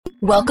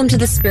Welcome to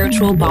the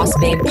Spiritual Boss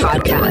Babe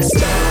podcast.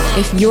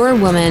 If you're a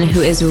woman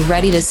who is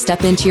ready to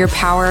step into your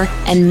power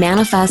and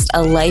manifest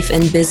a life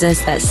and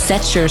business that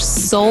sets your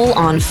soul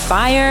on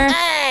fire,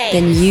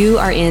 then you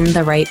are in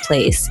the right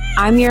place.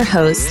 I'm your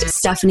host,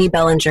 Stephanie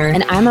Bellinger,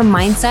 and I'm a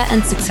mindset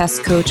and success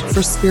coach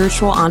for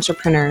spiritual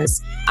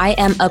entrepreneurs. I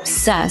am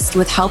obsessed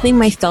with helping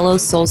my fellow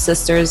soul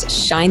sisters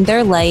shine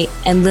their light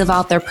and live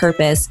out their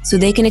purpose so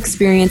they can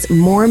experience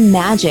more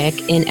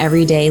magic in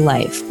everyday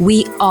life.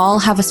 We all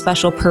have a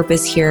special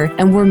purpose here,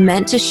 and we're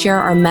meant to share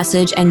our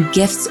message and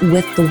gifts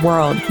with the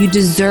world. You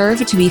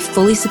deserve to be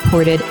fully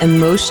supported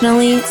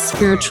emotionally,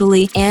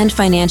 spiritually, and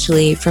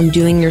financially from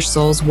doing your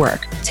soul's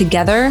work.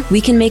 Together, we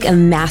can make a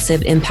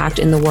massive impact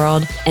in the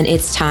world, and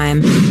it's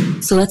time.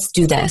 So let's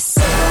do this.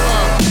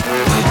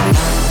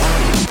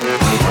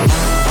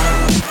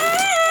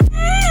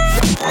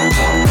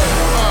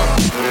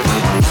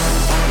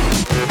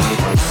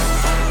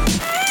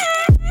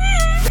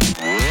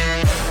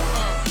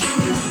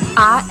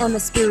 I am a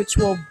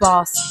spiritual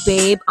boss,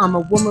 babe. I'm a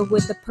woman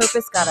with a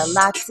purpose, got a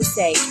lot to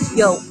say.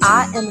 Yo,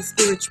 I am a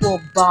spiritual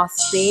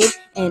boss, babe,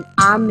 and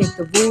I make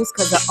the rules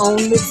cause I own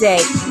the day.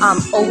 I'm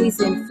always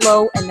in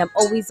flow and I'm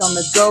always on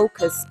the go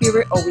cause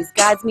spirit always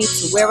guides me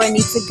to where I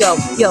need to go.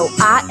 Yo,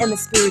 I am a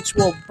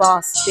spiritual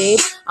boss, babe.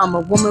 I'm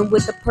a woman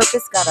with a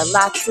purpose, got a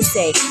lot to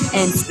say.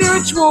 And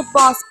spiritual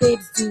boss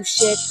babes do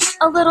shit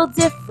a little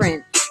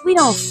different. We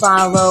don't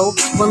follow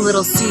one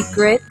little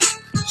secret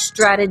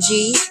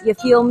strategy, you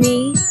feel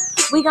me?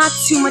 We got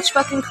too much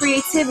fucking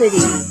creativity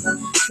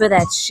for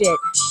that shit.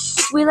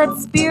 We let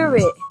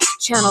spirit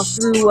channel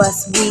through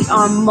us. We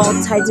are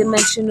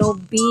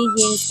multidimensional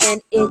beings,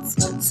 and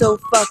it's so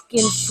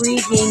fucking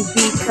freeing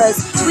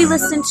because we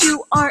listen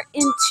to our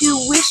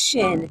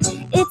intuition.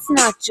 It's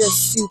not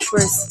just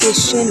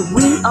superstition.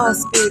 We are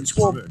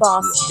spiritual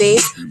boss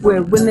babes.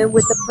 We're women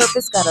with a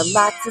purpose, got a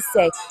lot to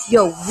say.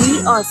 Yo,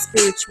 we are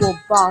spiritual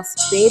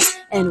boss babes,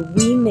 and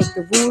we make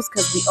the rules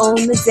cause we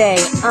own the day.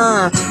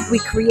 We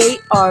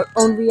create our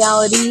own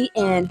reality,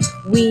 and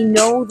we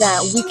know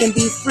that we can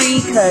be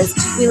free cause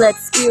we let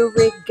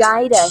spirit guide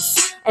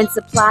us and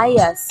supply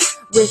us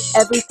with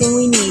everything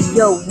we need.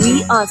 Yo,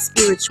 we are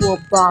spiritual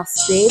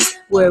boss babes.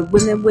 We're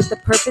women with a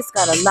purpose,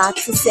 got a lot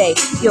to say.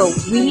 Yo,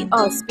 we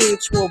are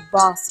spiritual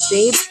boss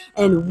babes,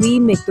 and we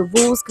make the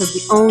rules cause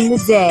we own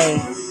the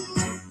day.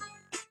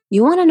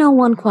 You want to know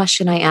one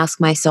question I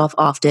ask myself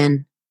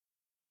often?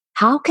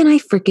 How can I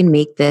freaking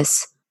make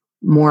this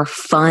more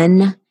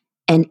fun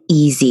and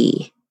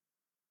easy?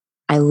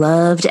 I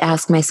love to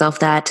ask myself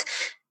that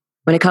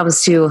when it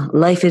comes to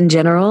life in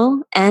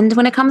general and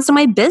when it comes to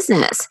my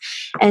business.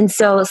 And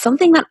so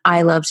something that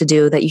I love to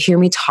do that you hear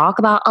me talk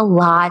about a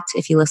lot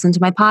if you listen to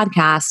my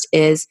podcast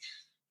is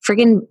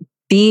friggin'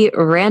 be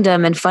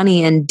random and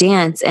funny and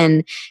dance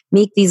and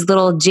make these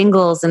little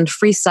jingles and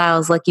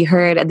freestyles like you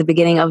heard at the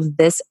beginning of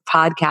this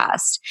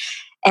podcast.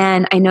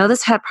 And I know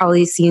this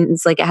probably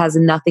seems like it has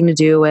nothing to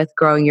do with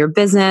growing your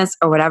business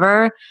or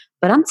whatever,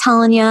 but I'm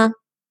telling you,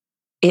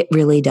 it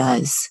really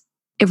does.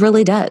 It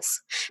really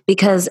does.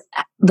 Because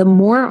the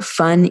more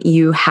fun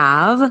you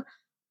have,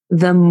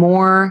 the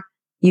more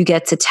you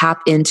get to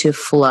tap into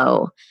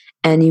flow.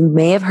 And you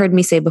may have heard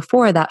me say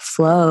before that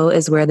flow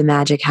is where the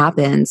magic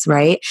happens,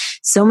 right?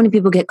 So many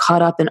people get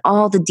caught up in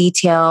all the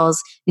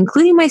details,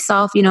 including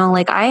myself. You know,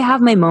 like I have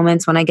my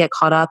moments when I get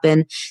caught up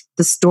in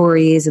the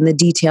stories and the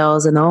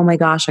details and oh my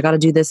gosh, I got to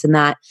do this and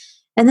that.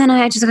 And then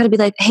I just got to be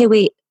like, hey,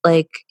 wait,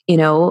 like, you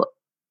know,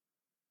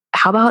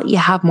 how about you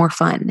have more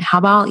fun? How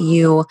about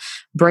you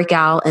break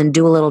out and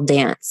do a little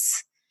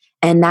dance?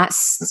 And that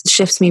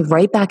shifts me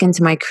right back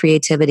into my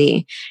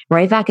creativity,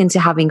 right back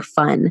into having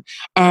fun.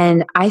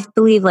 And I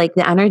believe like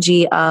the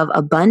energy of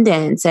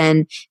abundance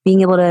and being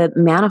able to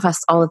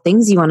manifest all the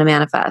things you want to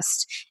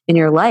manifest in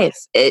your life,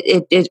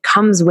 it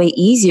comes way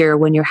easier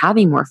when you're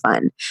having more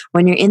fun,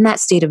 when you're in that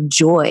state of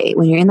joy,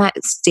 when you're in that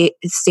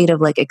state of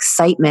like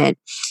excitement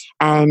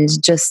and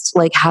just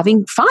like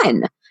having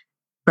fun.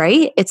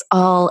 Right? It's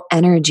all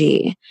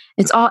energy.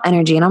 It's all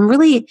energy. And I'm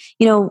really,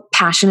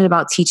 passionate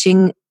about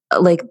teaching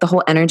like the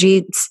whole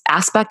energy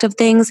aspect of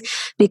things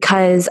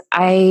because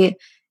I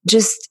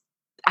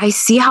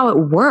see how it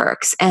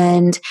works.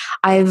 And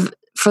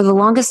for the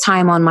longest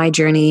time on my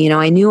journey,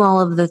 I knew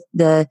all of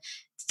the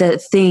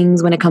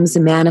things when it comes to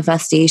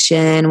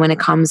manifestation, when it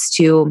comes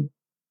to,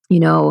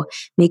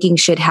 making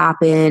shit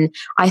happen.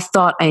 I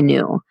thought I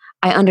knew.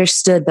 I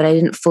understood, but I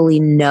didn't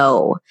fully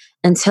know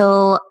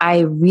until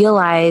I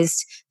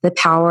realized the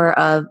power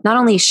of not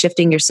only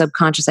shifting your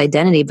subconscious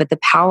identity, but the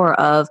power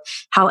of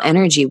how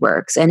energy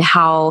works and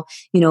how,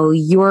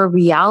 your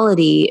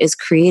reality is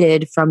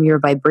created from your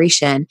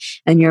vibration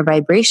and your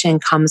vibration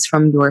comes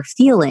from your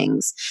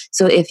feelings.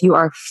 So if you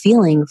are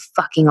feeling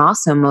fucking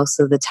awesome most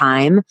of the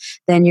time,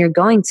 then you're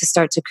going to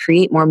start to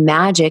create more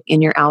magic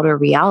in your outer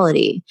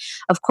reality.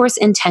 Of course,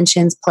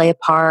 intentions play a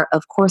part.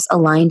 Of course,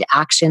 aligned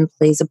action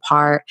plays a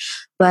part.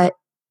 But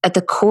at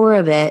the core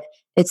of it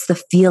It's the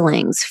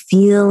feelings,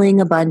 feeling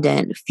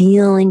abundant,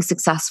 feeling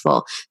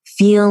successful,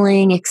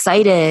 feeling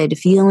excited,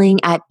 feeling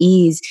at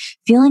ease,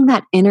 feeling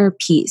that inner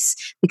peace,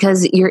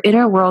 because your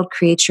inner world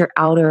creates your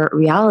outer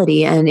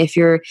reality. And if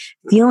you're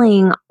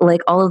feeling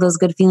like all of those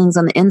good feelings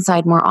on the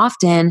inside more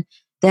often,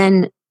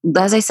 then,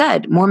 as I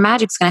said, more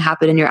magic's going to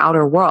happen in your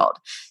outer world.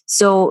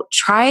 So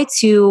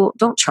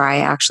don't try,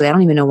 actually. I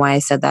don't even know why I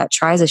said that.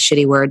 Try is a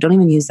shitty word. Don't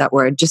even use that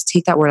word. Just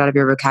take that word out of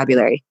your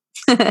vocabulary.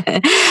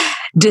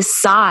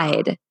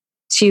 Decide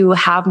to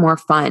have more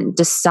fun.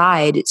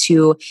 Decide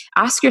to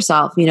ask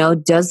yourself,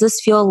 does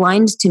this feel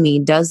aligned to me?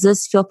 Does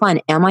this feel fun?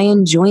 Am I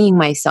enjoying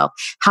myself?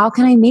 How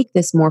can I make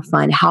this more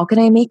fun? How can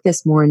I make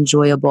this more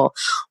enjoyable?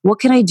 What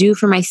can I do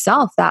for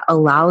myself that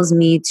allows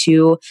me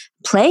to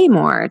play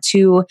more,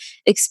 to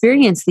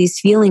experience these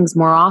feelings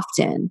more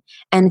often,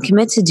 and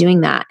commit to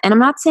doing that? And I'm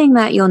not saying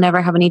that you'll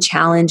never have any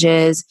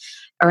challenges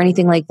or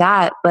anything like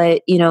that,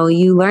 but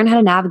you learn how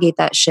to navigate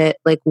that shit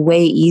like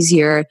way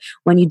easier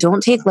when you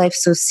don't take life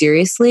so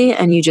seriously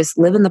and you just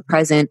live in the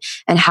present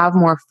and have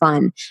more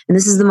fun. And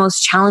this is the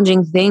most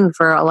challenging thing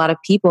for a lot of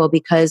people,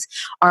 because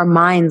our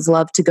minds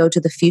love to go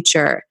to the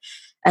future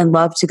and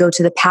love to go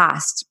to the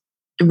past,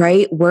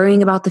 right?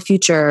 Worrying about the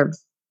future,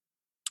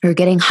 or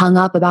getting hung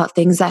up about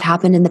things that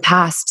happened in the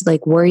past,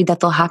 like worried that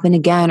they'll happen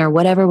again or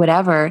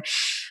whatever.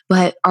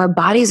 But our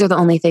bodies are the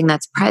only thing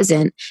that's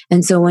present.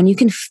 And so when you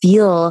can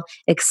feel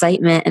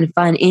excitement and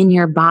fun in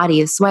your body,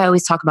 this is why I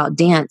always talk about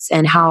dance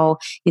and how,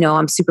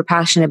 I'm super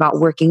passionate about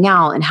working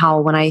out, and how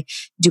when I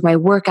do my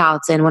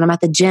workouts and when I'm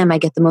at the gym, I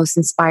get the most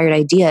inspired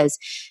ideas.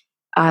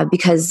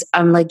 Because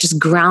I'm like just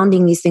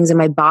grounding these things in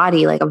my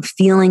body. Like I'm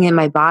feeling in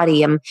my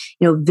body. I'm,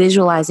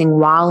 visualizing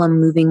while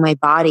I'm moving my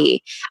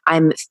body.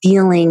 I'm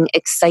feeling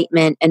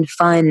excitement and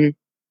fun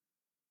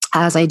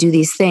as I do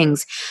these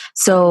things.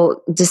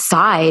 So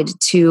decide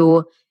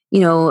to,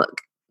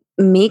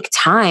 make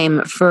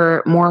time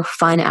for more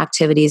fun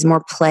activities,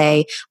 more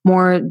play,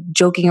 more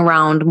joking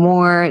around,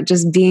 more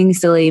just being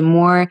silly,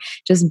 more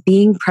just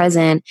being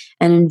present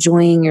and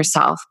enjoying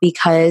yourself,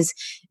 because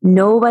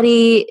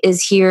nobody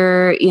is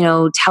here,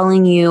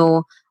 telling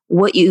you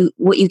what you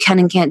can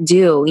and can't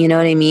do. You know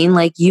what I mean?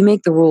 Like, you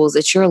make the rules.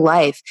 It's your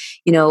life,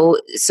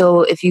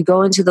 so if you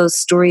go into those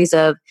stories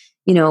of,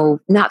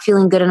 not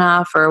feeling good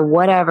enough or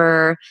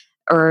whatever,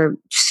 or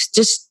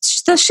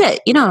just the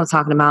shit, what I'm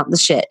talking about, the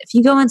shit. If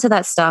you go into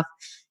that stuff,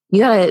 you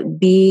gotta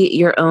be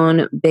your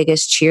own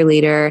biggest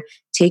cheerleader.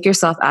 Take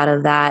yourself out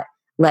of that.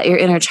 Let your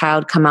inner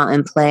child come out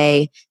and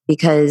play,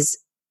 because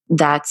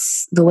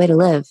that's the way to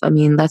live. I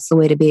mean, that's the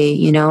way to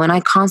be, and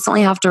I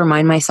constantly have to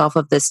remind myself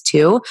of this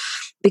too,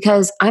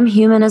 because I'm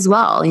human as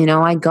well.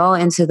 I go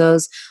into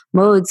those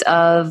modes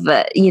of,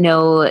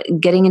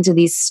 getting into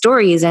these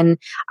stories, and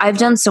I've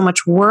done so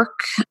much work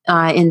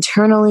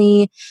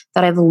internally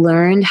that I've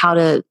learned how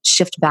to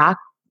shift back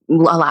a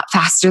lot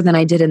faster than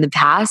I did in the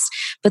past,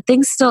 but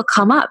things still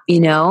come up,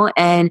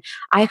 and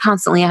I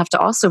constantly have to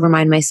also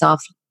remind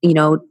myself,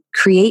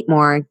 create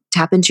more,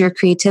 tap into your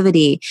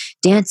creativity,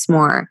 dance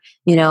more,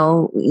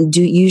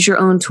 use your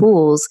own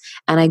tools.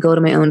 And I go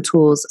to my own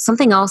tools.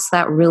 Something else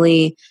that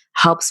really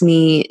helps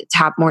me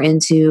tap more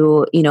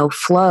into,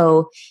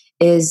 flow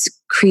is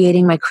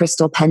creating my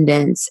crystal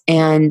pendants.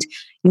 And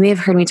you may have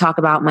heard me talk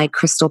about my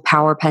crystal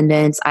power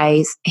pendants.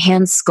 I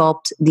hand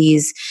sculpt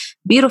these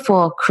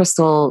beautiful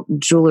crystal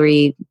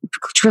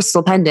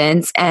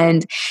pendants.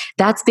 And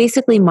that's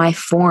basically my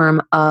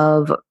form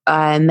of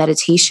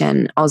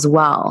meditation as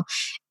well.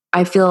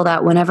 I feel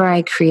that whenever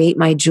I create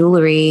my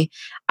jewelry,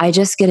 I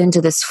just get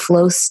into this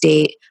flow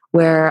state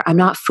where I'm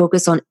not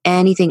focused on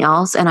anything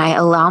else, and I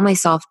allow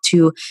myself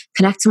to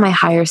connect to my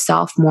higher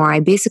self more. I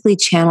basically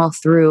channel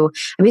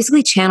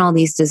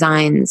these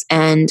designs,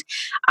 and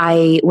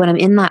when I'm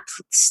in that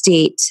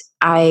state,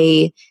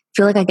 I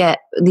feel like I get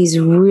these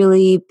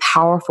really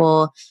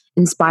powerful,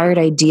 inspired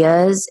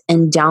ideas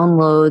and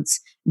downloads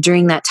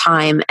during that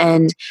time.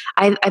 And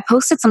I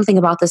posted something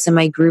about this in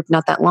my group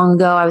not that long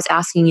ago. I was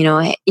asking,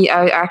 I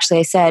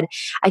said,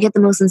 I get the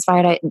most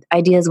inspired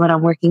ideas when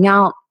I'm working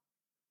out.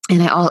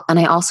 And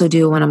I also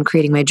do when I'm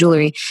creating my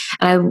jewelry.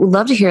 And I would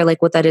love to hear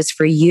like what that is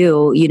for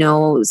you.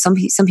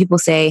 Some people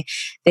say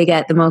they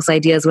get the most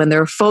ideas when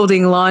they're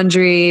folding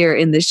laundry or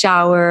in the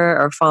shower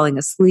or falling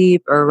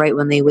asleep or right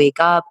when they wake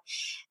up.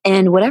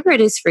 And whatever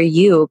it is for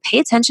you, pay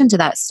attention to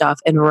that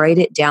stuff and write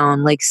it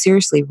down. Like,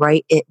 seriously,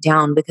 write it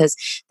down, because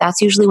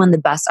that's usually when the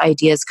best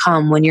ideas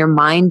come, when your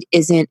mind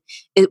is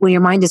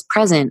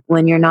present,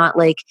 when you're not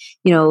like,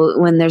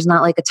 when there's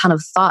not like a ton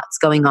of thoughts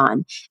going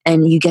on,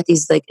 and you get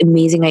these like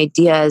amazing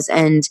ideas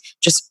and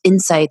just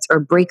insights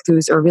or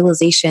breakthroughs or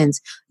realizations.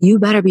 You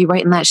better be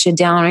writing that shit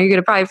down, or you're going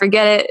to probably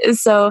forget it.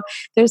 So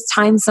there's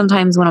times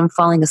sometimes when I'm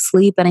falling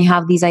asleep and I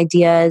have these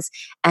ideas,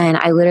 and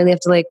I literally have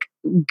to like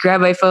grab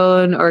my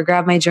phone or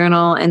grab my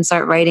journal and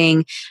start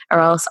writing, or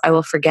else I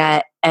will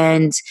forget.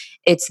 And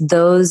it's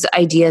those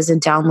ideas and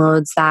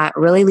downloads that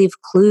really leave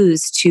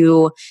clues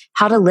to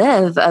how to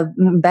live a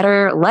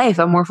better life,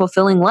 a more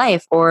fulfilling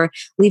life, or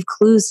leave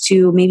clues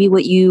to maybe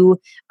what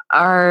you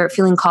are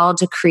feeling called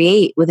to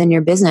create within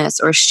your business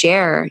or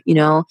share,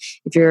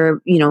 if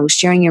you're,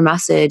 sharing your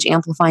message,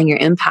 amplifying your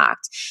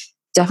impact,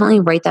 definitely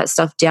write that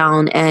stuff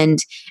down and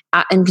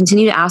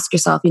continue to ask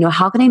yourself,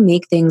 how can I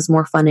make things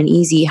more fun and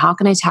easy? How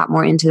can I tap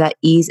more into that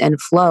ease and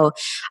flow?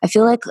 I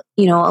feel like,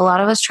 a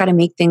lot of us try to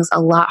make things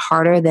a lot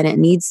harder than it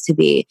needs to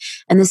be.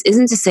 And this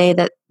isn't to say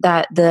that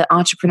the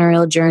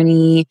entrepreneurial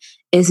journey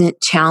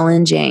isn't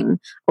challenging,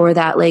 or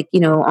that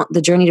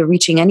the journey to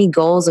reaching any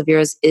goals of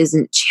yours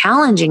isn't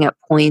challenging at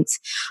points,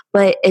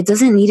 but it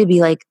doesn't need to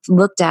be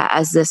looked at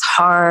as this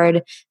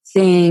hard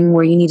thing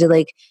where you need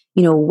to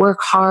work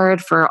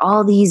hard for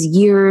all these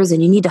years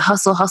and you need to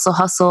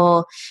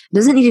hustle. It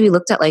doesn't need to be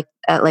looked at like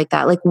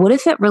that. What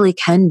if it really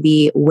can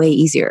be way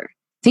easier?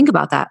 Think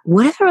about that.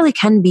 What if it really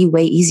can be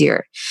way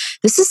easier?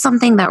 This is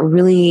something that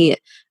really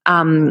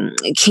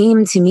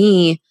came to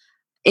me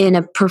in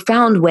a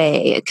profound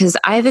way, because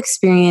I've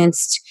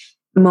experienced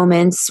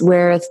moments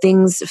where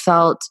things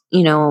felt,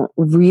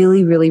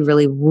 really, really,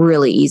 really,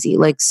 really easy,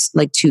 like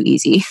too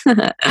easy.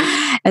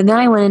 And then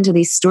I went into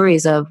these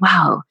stories of,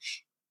 wow,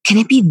 can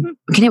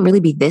it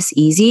really be this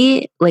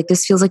easy?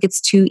 This feels like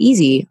it's too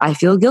easy. I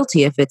feel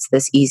guilty if it's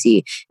this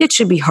easy. It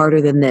should be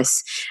harder than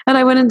this. And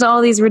I went into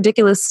all these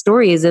ridiculous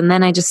stories, and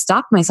then I just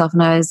stopped myself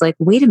and I was like,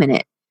 wait a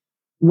minute.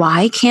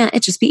 Why can't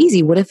it just be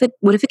easy? What if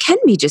it can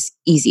be just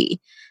easy?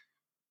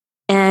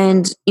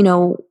 And,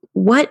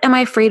 what am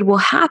I afraid will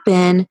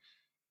happen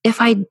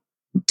if I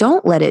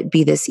don't let it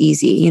be this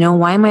easy?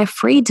 Why am I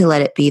afraid to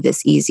let it be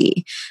this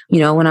easy?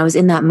 When I was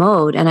in that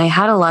mode, and I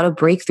had a lot of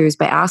breakthroughs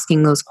by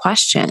asking those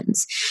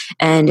questions,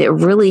 and it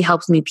really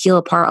helps me peel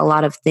apart a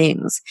lot of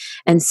things.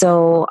 And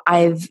so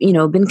I've,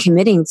 been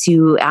committing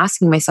to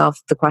asking myself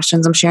the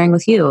questions I'm sharing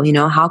with you.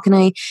 How can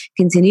I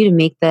continue to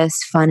make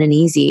this fun and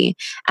easy?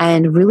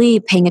 And really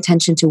paying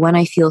attention to when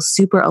I feel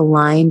super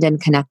aligned and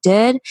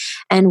connected,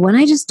 and when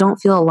I just don't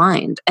feel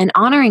aligned, and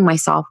honoring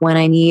myself when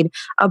I need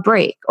a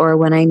break, or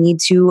when I need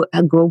to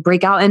go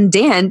break out and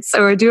dance,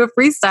 or do a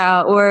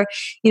freestyle, or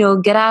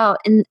get out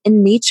in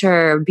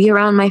nature, be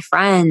around my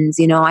friends.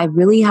 I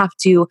really have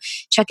to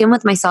check in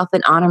with myself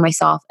and honor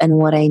myself and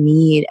what I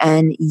need.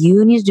 And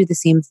you need to do the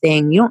same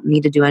thing. You don't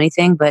need to do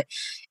anything, but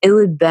it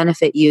would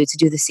benefit you to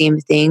do the same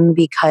thing,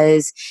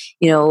 because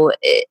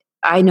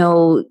I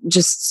know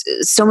just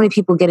so many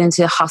people get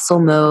into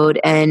hustle mode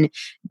and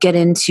get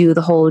into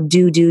the whole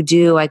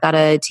do. I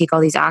gotta take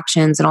all these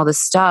actions and all this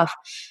stuff.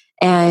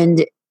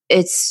 And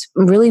it's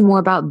really more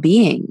about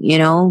being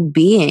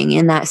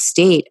in that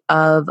state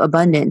of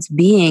abundance,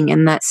 being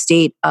in that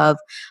state of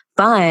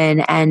fun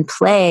and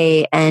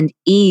play and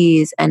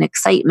ease and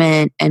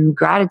excitement and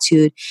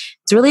gratitude.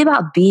 It's really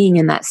about being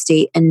in that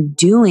state and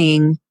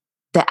doing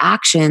the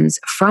actions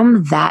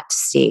from that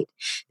state.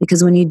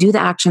 Because when you do the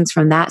actions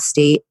from that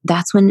state,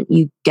 that's when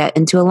you get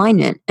into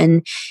alignment.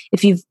 And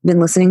if you've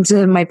been listening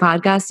to my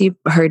podcast, you've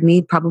heard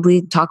me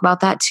probably talk about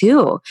that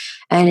too.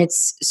 And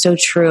it's so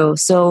true.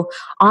 So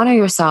honor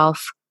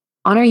yourself,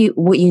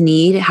 what you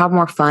need, have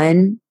more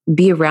fun,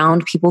 be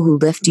around people who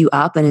lift you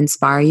up and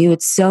inspire you.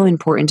 It's so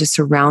important to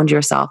surround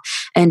yourself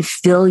and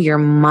fill your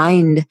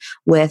mind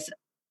with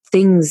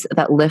things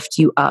that lift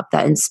you up,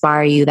 that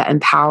inspire you, that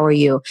empower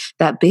you,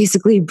 that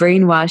basically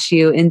brainwash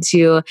you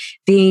into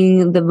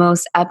being the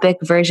most epic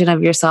version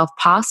of yourself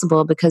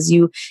possible, because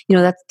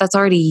that's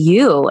already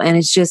you. And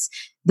it's just,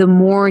 the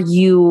more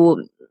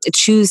you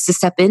choose to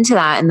step into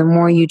that, and the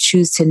more you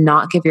choose to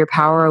not give your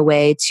power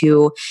away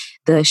to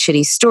the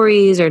shitty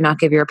stories, or not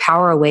give your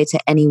power away to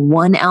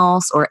anyone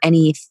else or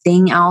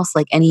anything else,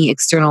 like any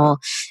external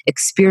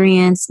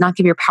experience, not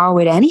give your power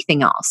away to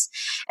anything else,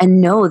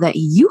 and know that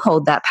you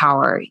hold that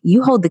power.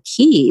 You hold the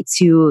key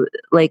to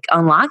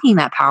unlocking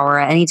that power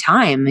at any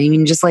time. I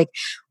mean, just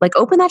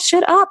open that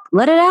shit up,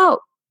 let it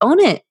out, own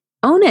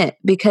it,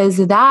 because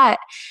that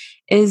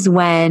is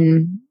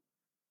when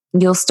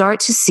you'll start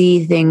to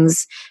see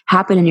things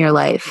happen in your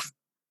life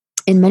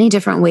in many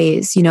different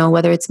ways,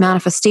 whether it's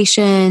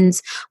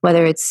manifestations,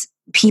 whether it's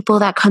people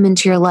that come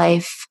into your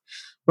life,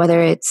 whether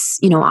it's,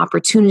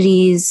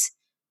 opportunities,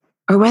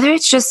 or whether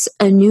it's just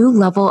a new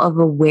level of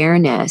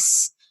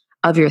awareness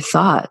of your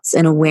thoughts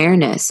and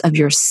awareness of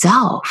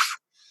yourself.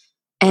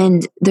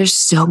 And there's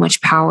so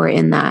much power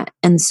in that,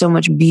 and so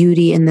much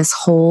beauty in this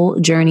whole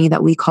journey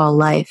that we call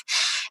life.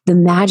 The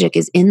magic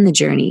is in the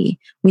journey.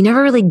 We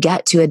never really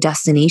get to a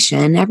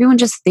destination. Everyone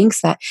just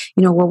thinks that,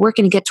 we're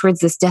working to get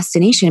towards this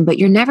destination, but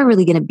you're never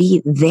really going to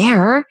be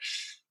there.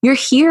 You're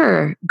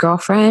here,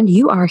 girlfriend.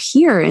 You are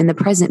here in the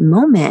present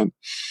moment,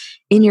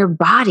 in your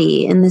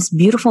body, in this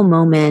beautiful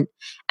moment.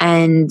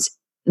 And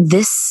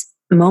this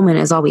moment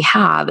is all we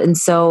have. And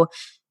so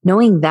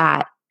knowing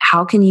that,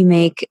 how can you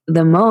make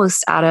the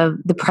most out of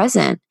the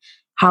present?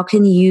 How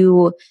can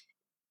you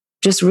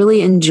just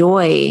really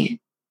enjoy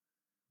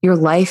your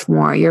life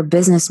more, your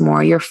business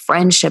more, your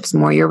friendships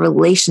more, your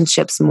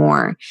relationships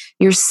more,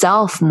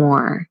 yourself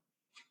more?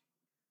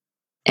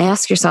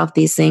 Ask yourself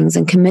these things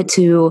and commit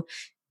to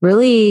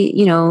really,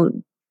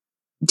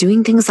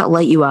 doing things that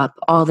light you up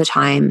all the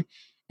time,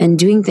 and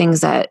doing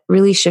things that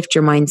really shift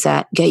your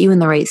mindset, get you in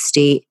the right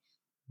state,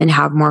 and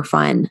have more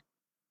fun.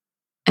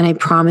 And I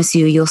promise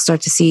you, you'll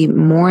start to see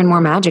more and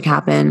more magic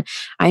happen.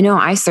 I know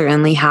I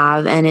certainly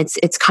have, and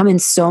it's come in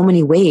so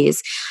many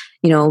ways.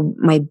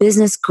 My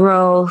business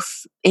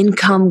growth,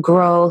 income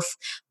growth,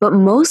 but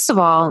most of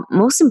all,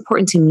 most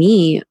important to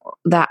me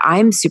that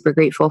I'm super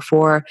grateful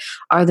for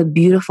are the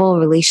beautiful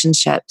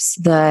relationships,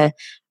 the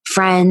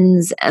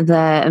friends,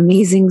 the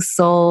amazing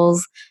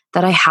souls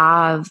that I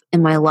have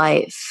in my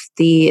life.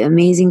 The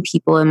amazing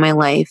people in my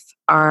life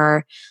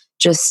are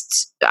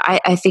just,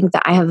 I think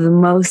that I have the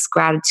most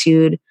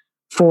gratitude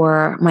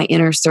for my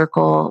inner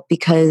circle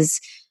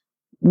because,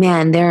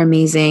 man, they're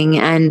amazing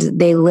and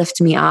they lift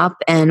me up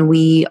and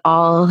we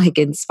all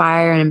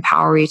inspire and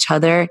empower each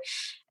other.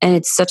 And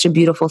it's such a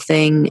beautiful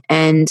thing.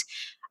 And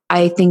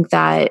I think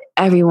that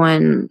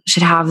everyone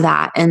should have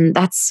that. And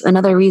that's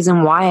another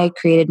reason why I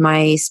created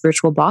my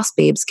Spiritual Boss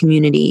Babes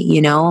community.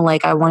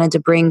 I wanted to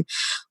bring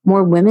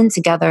more women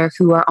together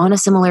who are on a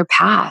similar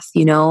path.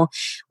 We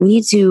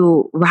need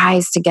to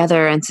rise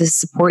together and to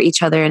support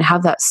each other and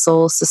have that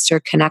soul sister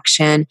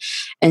connection.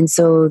 And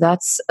so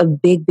that's a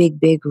big, big,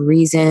 big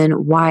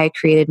reason why I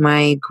created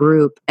my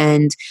group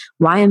and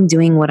why I'm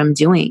doing what I'm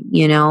doing,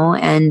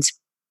 and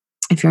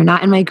if you're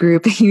not in my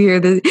group,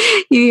 you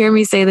hear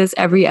me say this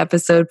every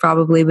episode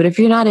probably, but if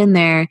you're not in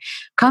there,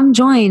 come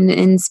join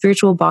in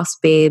Spiritual Boss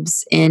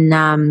Babes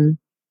on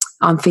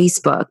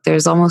Facebook.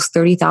 There's almost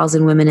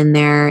 30,000 women in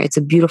there. It's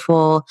a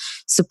beautiful,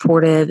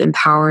 supportive,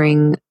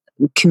 empowering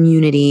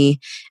community,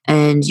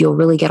 and you'll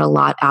really get a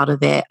lot out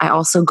of it. I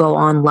also go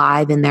on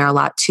live in there a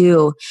lot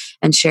too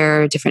and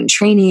share different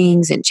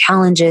trainings and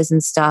challenges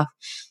and stuff.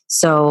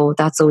 So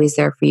that's always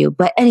there for you.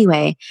 But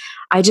anyway,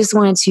 I just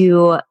wanted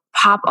to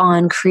pop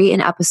on, create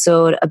an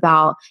episode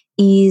about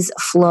ease,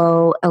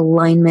 flow,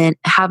 alignment,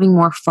 having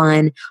more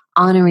fun,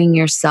 honoring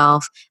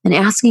yourself, and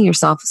asking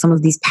yourself some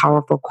of these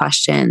powerful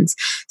questions.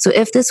 So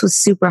if this was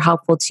super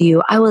helpful to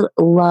you, I would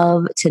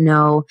love to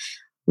know.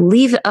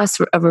 Leave us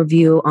a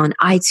review on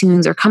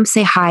iTunes or come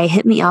say hi.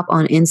 Hit me up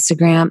on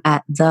Instagram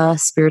at The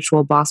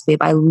Spiritual Boss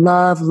Babe. I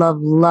love, love,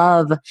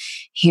 love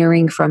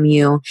hearing from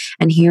you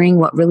and hearing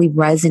what really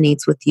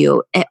resonates with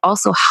you. It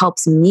also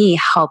helps me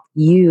help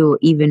you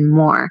even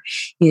more,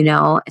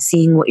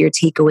 seeing what your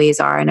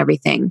takeaways are and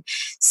everything.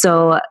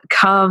 So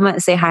come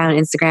say hi on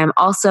Instagram.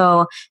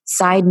 Also,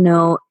 side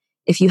note,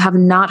 if you have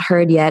not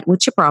heard yet,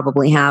 which you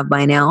probably have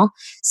by now,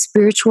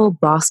 Spiritual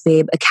Boss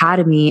Babe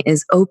Academy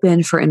is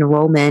open for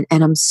enrollment.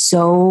 And I'm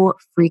so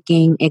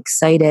freaking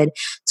excited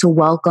to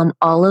welcome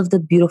all of the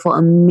beautiful,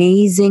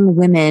 amazing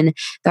women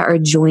that are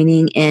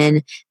joining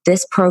in.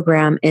 This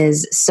program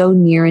is so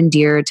near and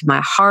dear to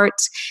my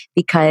heart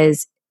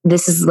because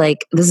this is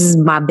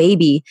my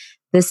baby.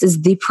 This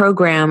is the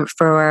program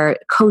for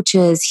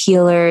coaches,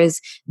 healers,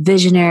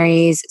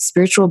 visionaries,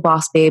 spiritual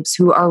boss babes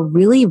who are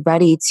really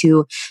ready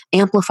to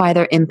amplify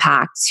their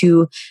impact,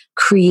 to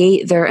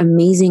create their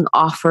amazing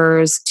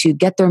offers, to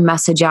get their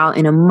message out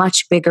in a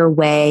much bigger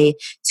way,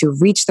 to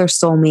reach their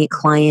soulmate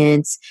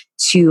clients,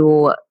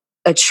 to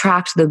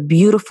attract the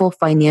beautiful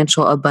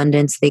financial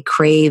abundance they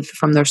crave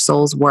from their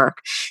soul's work.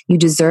 You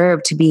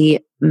deserve to be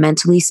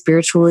mentally,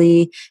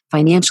 spiritually,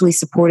 financially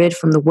supported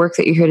from the work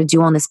that you're here to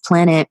do on this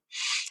planet.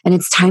 And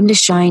it's time to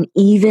shine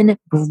even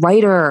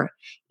brighter,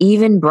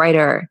 even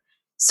brighter.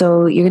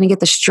 So you're going to get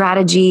the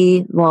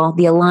strategy,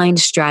 the aligned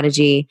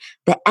strategy,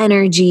 the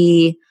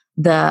energy,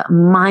 the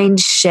mind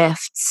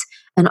shifts,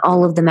 and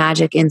all of the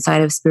magic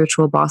inside of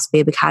Spiritual Boss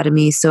Babe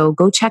Academy. So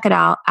go check it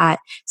out at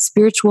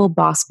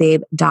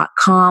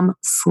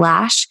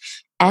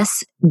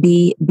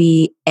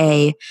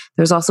spiritualbossbabe.com/SBBA.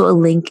 There's also a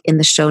link in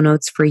the show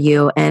notes for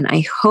you. And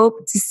I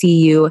hope to see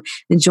you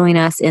and join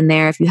us in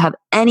there. If you have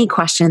any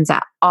questions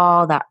at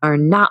all that are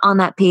not on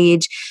that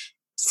page,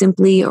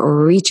 simply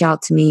reach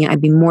out to me.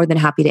 I'd be more than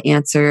happy to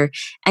answer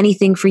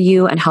anything for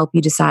you and help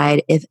you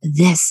decide if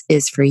this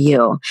is for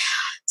you.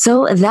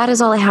 So that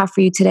is all I have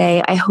for you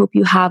today. I hope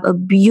you have a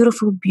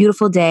beautiful,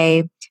 beautiful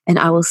day, and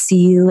I will see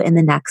you in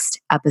the next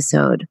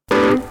episode.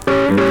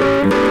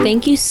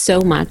 Thank you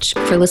so much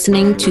for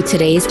listening to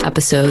today's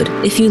episode.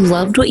 If you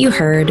loved what you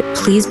heard,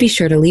 please be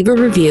sure to leave a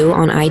review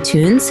on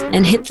iTunes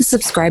and hit the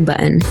subscribe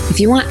button. If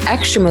you want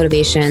extra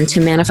motivation to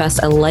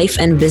manifest a life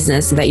and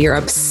business that you're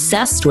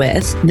obsessed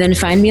with, then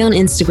find me on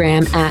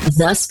Instagram at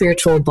The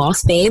Spiritual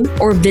Boss Babe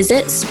or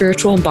visit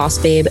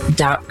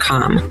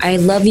spiritualbossbabe.com. I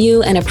love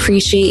you and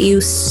appreciate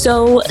you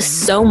so,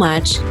 so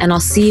much, and I'll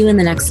see you in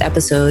the next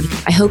episode.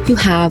 I hope you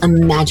have a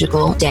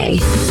magical day.